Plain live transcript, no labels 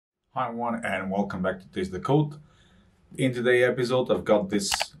Hi everyone and welcome back to Taste the Code. In today's episode I've got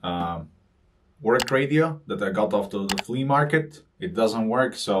this work radio that I got off the flea market. It doesn't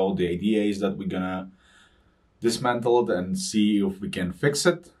work, so the idea is that we're gonna dismantle it and see if we can fix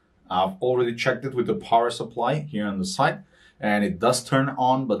it. I've already checked it with the power supply here on the side and it does turn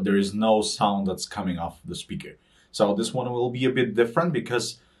on, but there is no sound that's coming off the speaker. So this one will be a bit different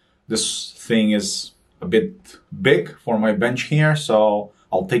because this thing is a bit big for my bench here, so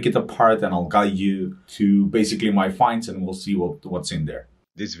I'll take it apart and I'll guide you to basically my finds and we'll see what's in there.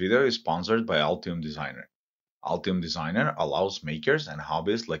 This video is sponsored by Altium Designer. Altium Designer allows makers and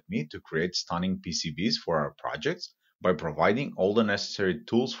hobbyists like me to create stunning PCBs for our projects by providing all the necessary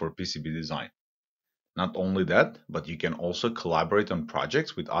tools for PCB design. Not only that, but you can also collaborate on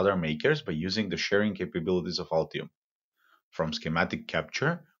projects with other makers by using the sharing capabilities of Altium. From schematic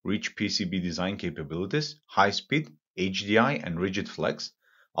capture, rich PCB design capabilities, high speed, HDI, and rigid flex,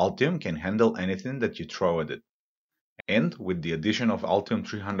 Altium can handle anything that you throw at it. And with the addition of Altium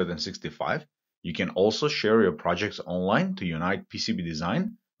 365, you can also share your projects online to unite PCB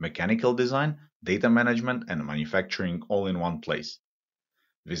design, mechanical design, data management, and manufacturing all in one place.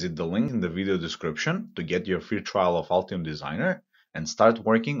 Visit the link in the video description to get your free trial of Altium Designer and start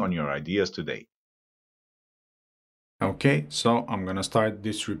working on your ideas today. Okay, so I'm gonna start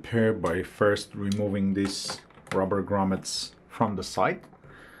this repair by first removing these rubber grommets from the side.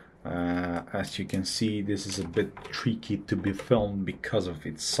 As you can see, this is a bit tricky to be filmed because of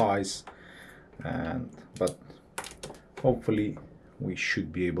its size, but hopefully we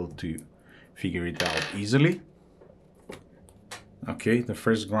should be able to figure it out easily. Okay, the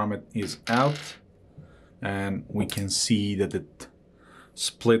first grommet is out and we can see that it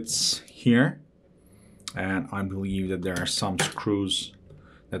splits here, and I believe that there are some screws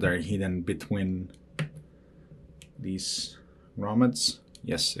that are hidden between these grommets.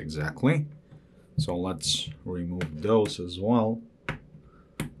 Yes, exactly. So let's remove those as well.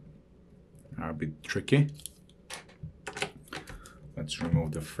 Are a bit tricky. Let's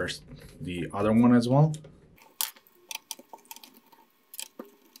remove the other one as well.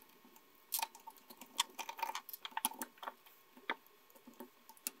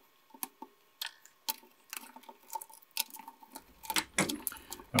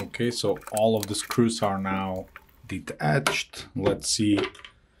 Okay, so all of the screws are now detached. Let's see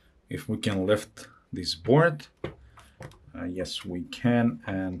if we can lift this board. Yes, we can.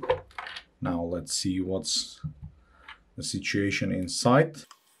 And now let's see what's the situation inside.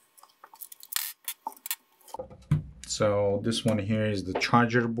 So this one here is the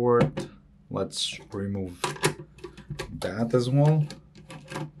charger board. Let's remove that as well.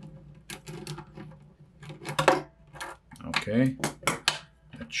 Okay,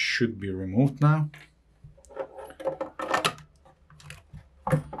 that should be removed now.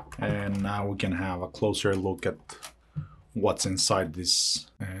 And now we can have a closer look at what's inside this.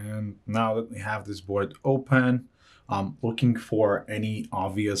 And now that we have this board open, I'm looking for any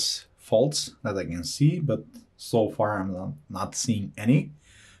obvious faults that I can see, but so far I'm not seeing any.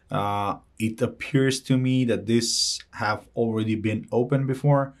 It appears to me that this have already been opened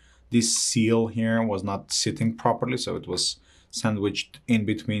before. This seal here was not sitting properly, so it was sandwiched in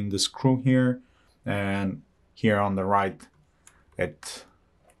between the screw here, and here on the right it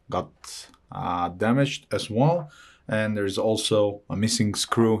got damaged as well. And there's also a missing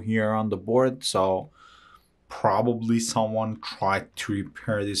screw here on the board, so probably someone tried to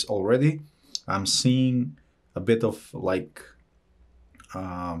repair this already. I'm seeing a bit of like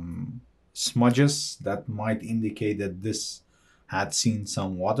smudges that might indicate that this had seen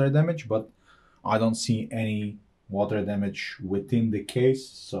some water damage, but I don't see any water damage within the case,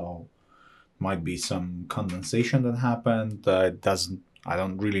 so might be some condensation that happened. I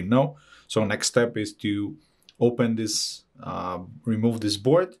don't really know. So next step is to open this, remove this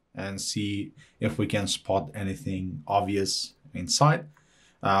board and see if we can spot anything obvious inside.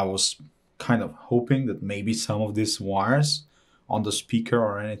 I was kind of hoping that maybe some of these wires on the speaker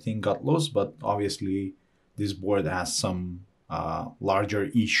or anything got loose, but obviously this board has some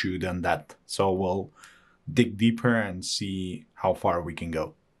larger issue than that. So we'll dig deeper and see how far we can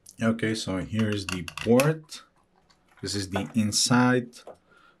go. Okay, so here's the board. This is the inside.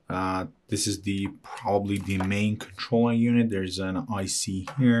 This is probably the main controller unit. There's an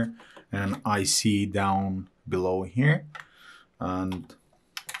IC here and an IC down below here. And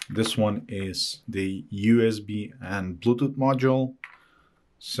this one is the USB and Bluetooth module.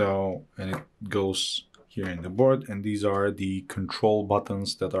 So, and it goes here in the board, and these are the control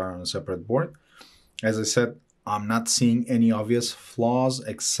buttons that are on a separate board. As I said, I'm not seeing any obvious flaws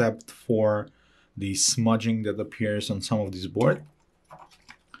except for the smudging that appears on some of this board.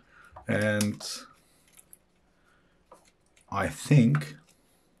 And I think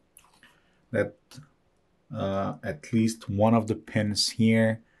that at least one of the pins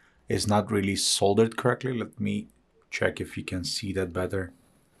here is not really soldered correctly. Let me check if you can see that better.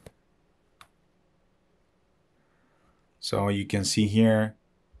 So you can see here,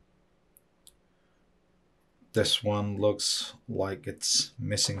 this one looks like it's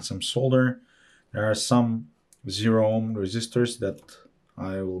missing some solder. There are some 0 ohm resistors that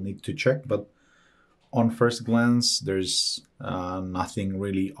I will need to check, but on first glance, there's nothing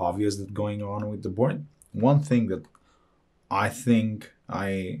really obvious that's going on with the board. One thing that I think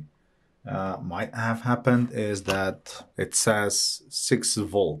might have happened is that it says 6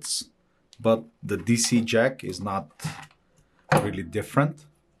 volts, but the DC jack is not really different.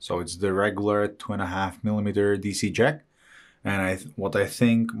 So it's the regular 2.5mm DC jack. And what I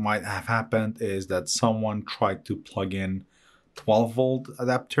think might have happened is that someone tried to plug in 12 volt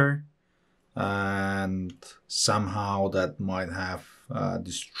adapter, and somehow that might have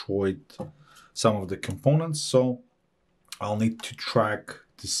destroyed some of the components. So I'll need to track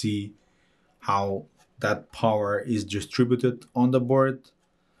to see how that power is distributed on the board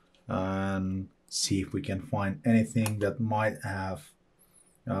and see if we can find anything that might have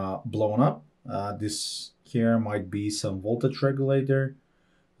blown up. This here might be some voltage regulator,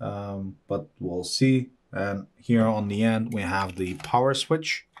 but we'll see. And here on the end we have the power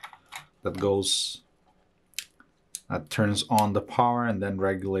switch that turns on the power and then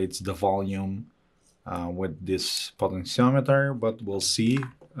regulates the volume with this potentiometer. But we'll see.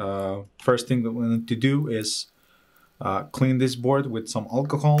 First thing that we need to do is clean this board with some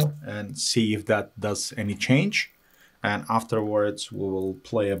alcohol and see if that does any change. And afterwards we will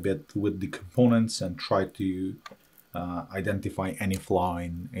play a bit with the components and try to identify any flaw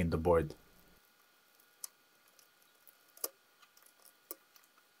in the board.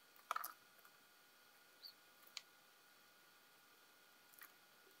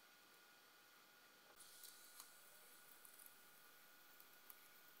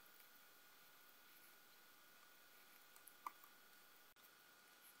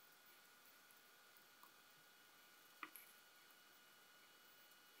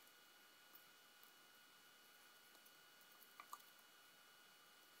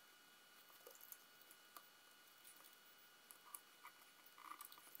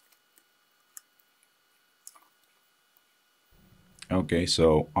 Okay,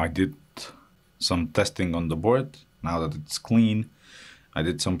 so I did some testing on the board. Now that it's clean, I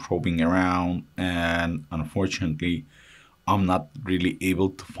did some probing around, and unfortunately I'm not really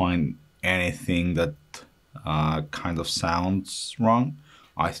able to find anything that kind of sounds wrong.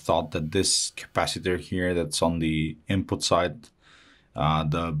 I thought that this capacitor here that's on the input side,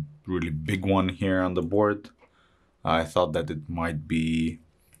 the really big one here on the board, I thought that it might be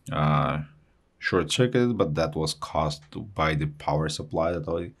short-circuited, but that was caused by the power supply that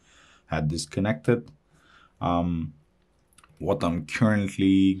I had disconnected. What I'm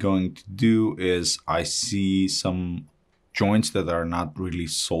currently going to do is I see some joints that are not really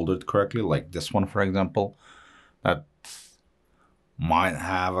soldered correctly, like this one, for example, that might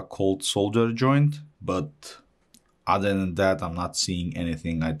have a cold solder joint, but other than that, I'm not seeing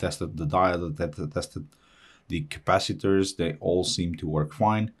anything. I tested the diode, I tested the capacitors, they all seem to work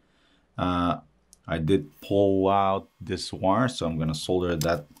fine. I did pull out this wire, so I'm gonna solder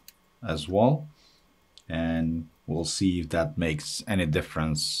that as well, and we'll see if that makes any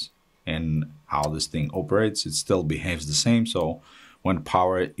difference in how this thing operates. It still behaves the same, so when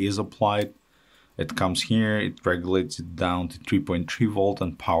power is applied, it comes here, it regulates it down to 3.3 volt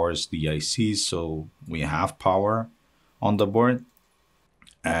and powers the ICs, so we have power on the board.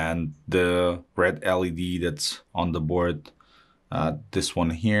 And the red LED that's on the board, this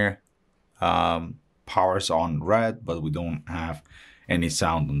one here, powers on red, but we don't have any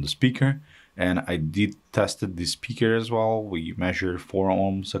sound on the speaker. And I did tested the speaker as well. We measured 4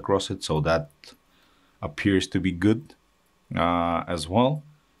 ohms across it, so that appears to be good as well.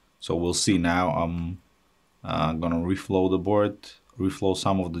 So we'll see now. I'm gonna reflow the board, reflow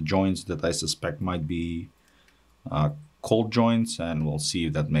some of the joints that I suspect might be cold joints, and we'll see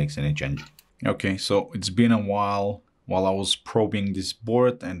if that makes any change. Okay, so it's been a while I was probing this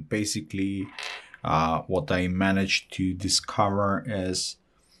board, and basically what I managed to discover is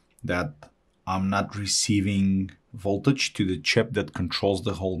that I'm not receiving voltage to the chip that controls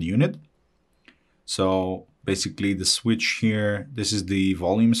the whole unit. So basically the switch here, this is the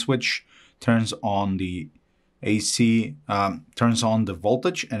volume switch, turns on the AC, turns on the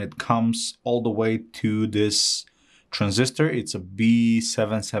voltage, and it comes all the way to this transistor. It's a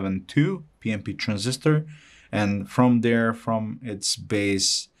B772 PNP transistor, and from there, from its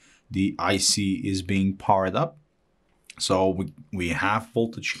base the IC is being powered up. So we have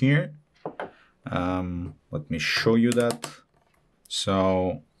voltage here. Let me show you that.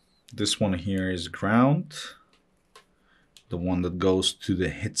 So this one here is ground, the one that goes to the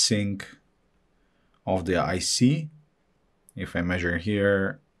heatsink of the IC. If I measure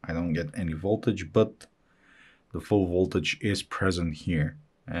here, I don't get any voltage, but the full voltage is present here,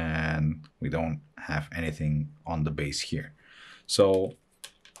 and we don't have anything on the base here. So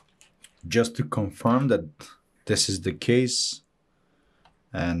just to confirm that this is the case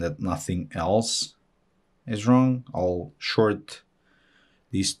and that nothing else is wrong, I'll short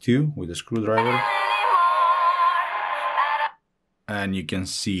these two with a screwdriver, and you can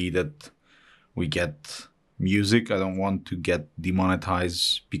see that we get music. I don't want to get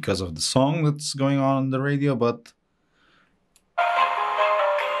demonetized because of the song that's going on the radio, but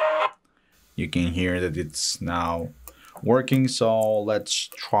you can hear that it's now working. So let's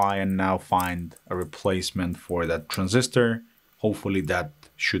try and now find a replacement for that transistor. Hopefully that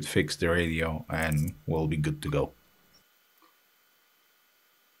should fix the radio and we'll be good to go.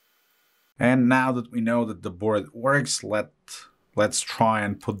 And now that we know that the board works, let's try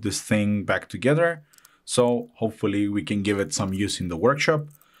and put this thing back together. So hopefully we can give it some use in the workshop.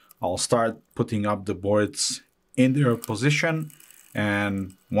 I'll start putting up the boards in their position,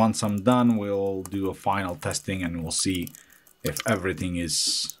 and once I'm done, we'll do a final testing and we'll see if everything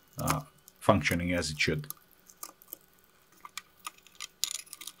is functioning as it should.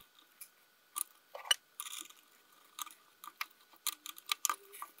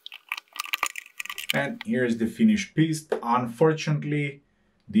 And here's the finished piece. Unfortunately,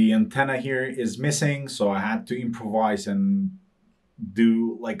 the antenna here is missing, so I had to improvise and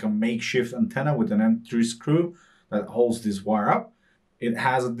do like a makeshift antenna with an M3 screw that holds this wire up. It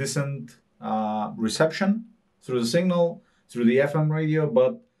has a decent reception through the signal, through the FM radio,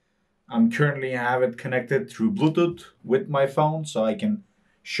 but I'm currently have it connected through Bluetooth with my phone so I can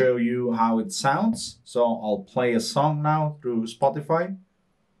show you how it sounds. So I'll play a song now through Spotify.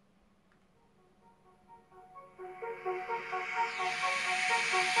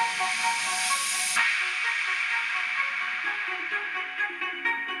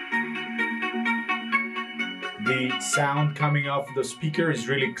 The sound coming off the speaker is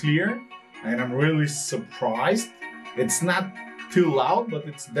really clear, and I'm really surprised. It's not too loud, but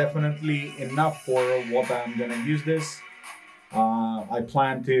it's definitely enough for what I'm gonna use this. I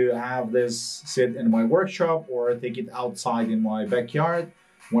plan to have this sit in my workshop or take it outside in my backyard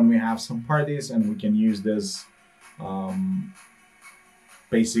when we have some parties, and we can use this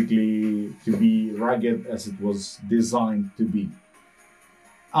basically to be rugged as it was designed to be.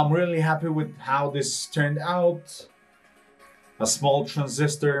 I'm really happy with how this turned out. A small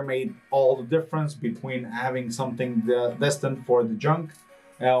transistor made all the difference between having something destined for the junk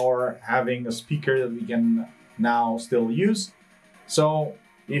or having a speaker that we can now still use. So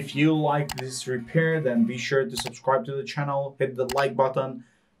if you like this repair, then be sure to subscribe to the channel, hit the like button,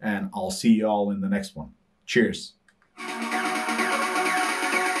 and I'll see you all in the next one. Cheers.